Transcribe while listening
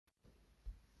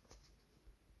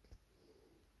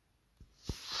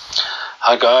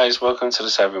Hi guys, welcome to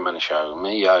the Savvy Money Show.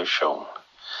 Me, Sean.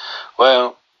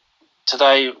 Well,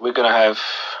 today we're going to have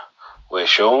where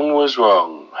Sean was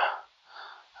wrong.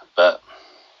 But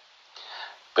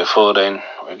before then,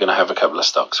 we're going to have a couple of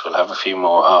stocks. We'll have a few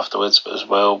more afterwards as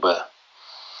well, but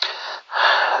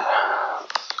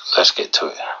let's get to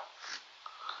it.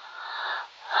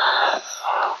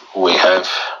 We have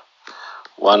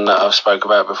one that I've spoke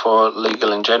about before,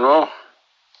 Legal & General.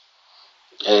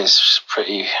 It's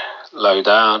pretty low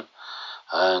down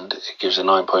and it gives a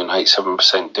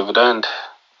 9.87% dividend.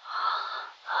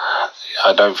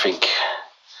 I don't think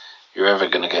you're ever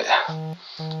going to get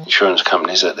insurance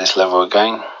companies at this level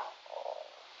again.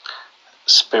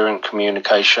 Spirit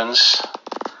Communications,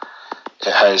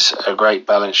 it has a great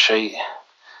balance sheet.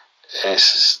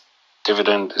 Its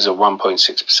dividend is at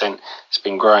 1.6%. It's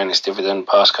been growing its dividend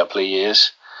the past couple of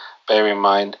years. Bear in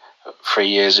mind, 3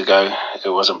 years ago it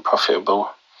wasn't profitable,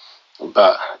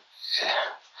 but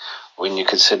when you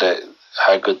consider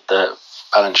how good the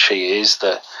balance sheet is,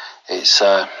 that its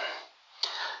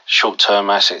short-term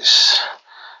assets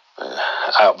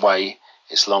outweigh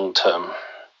its long-term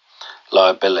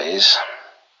liabilities,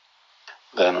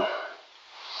 then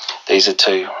these are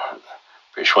two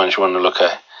which ones you want to look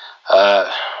at.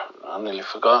 I nearly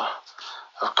forgot,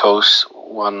 of course,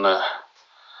 one that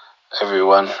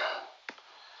everyone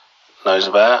knows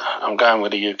about. I'm going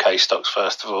with the UK stocks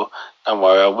first of all. Don't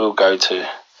worry, I will go to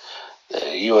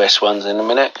the US ones in a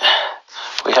minute.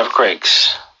 We have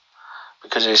Greggs,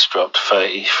 because it's dropped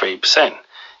 33%.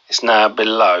 It's now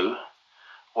below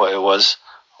what it was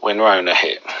when Rona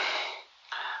hit,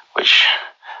 which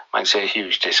makes it a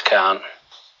huge discount.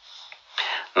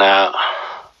 Now,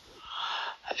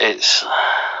 it's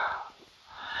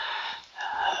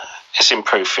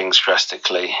improved things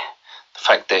drastically. The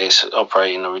fact that it's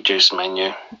operating a reduced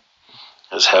menu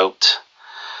has helped.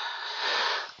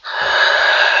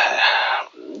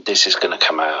 This is going to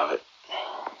come out of it.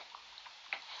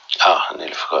 Oh, I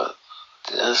nearly forgot.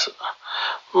 There's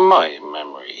my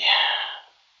memory.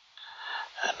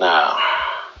 Now,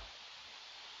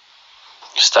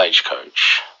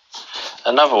 Stagecoach.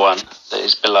 Another one that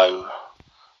is below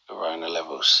the Rona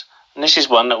levels. And this is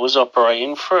one that was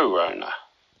operating through Rona,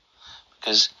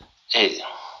 because it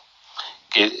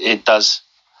does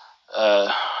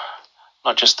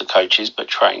not just the coaches but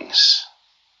trains.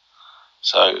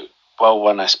 So while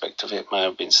one aspect of it may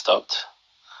have been stopped,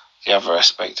 the other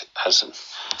aspect hasn't.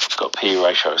 It's got P/E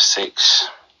ratio of 6,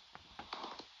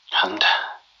 and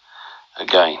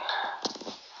again,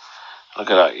 look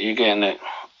at that, you're getting it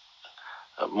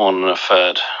at more than a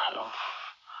third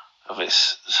of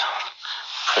its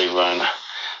pre-Rona.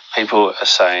 People are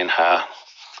saying how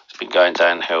it's been going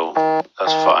downhill.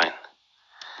 That's fine,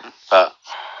 but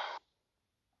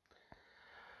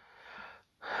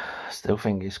I still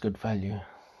think it's good value.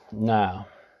 Now,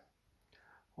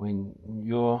 when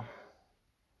you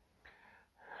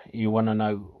want to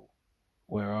know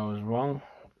where I was wrong,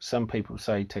 some people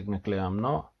say technically I'm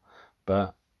not,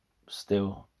 but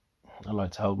still I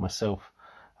like to hold myself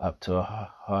up to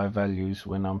high values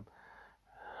when I'm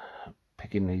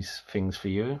picking these things for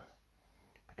you,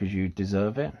 because you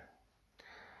deserve it.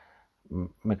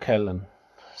 McKellen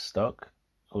stock,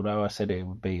 although I said it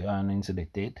would be earnings, and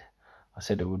it did. I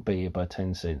said it would be by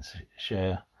 10 cents a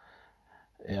share.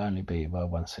 It only beat it by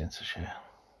 1 cent a share.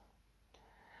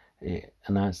 It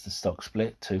announced the stock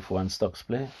split, 2-for-1 stock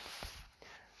split,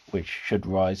 which should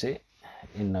rise it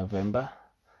in November.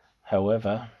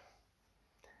 However,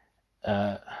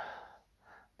 the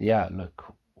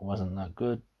outlook wasn't that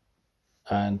good,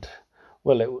 and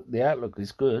the outlook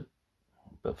is good,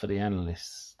 but for the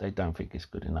analysts, they don't think it's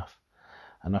good enough.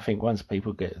 And I think once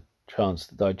people get a chance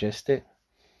to digest it,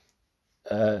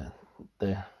 the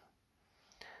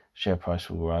share price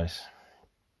will rise.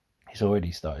 It's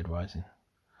already started rising.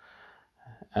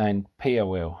 And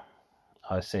POL,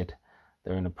 I said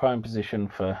they're in a prime position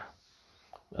for,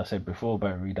 I said before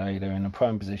Battery Day, they're in a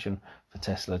prime position for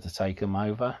Tesla to take them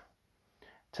over.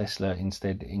 Tesla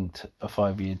instead inked a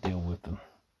 5-year deal with them.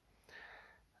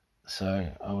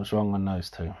 So I was wrong on those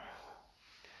two.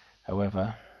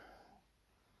 However,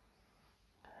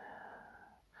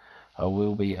 I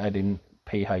will be adding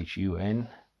PHUN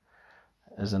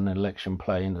as an election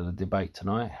play into the debate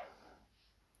tonight.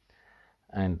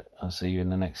 And I'll see you in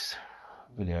the next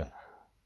video.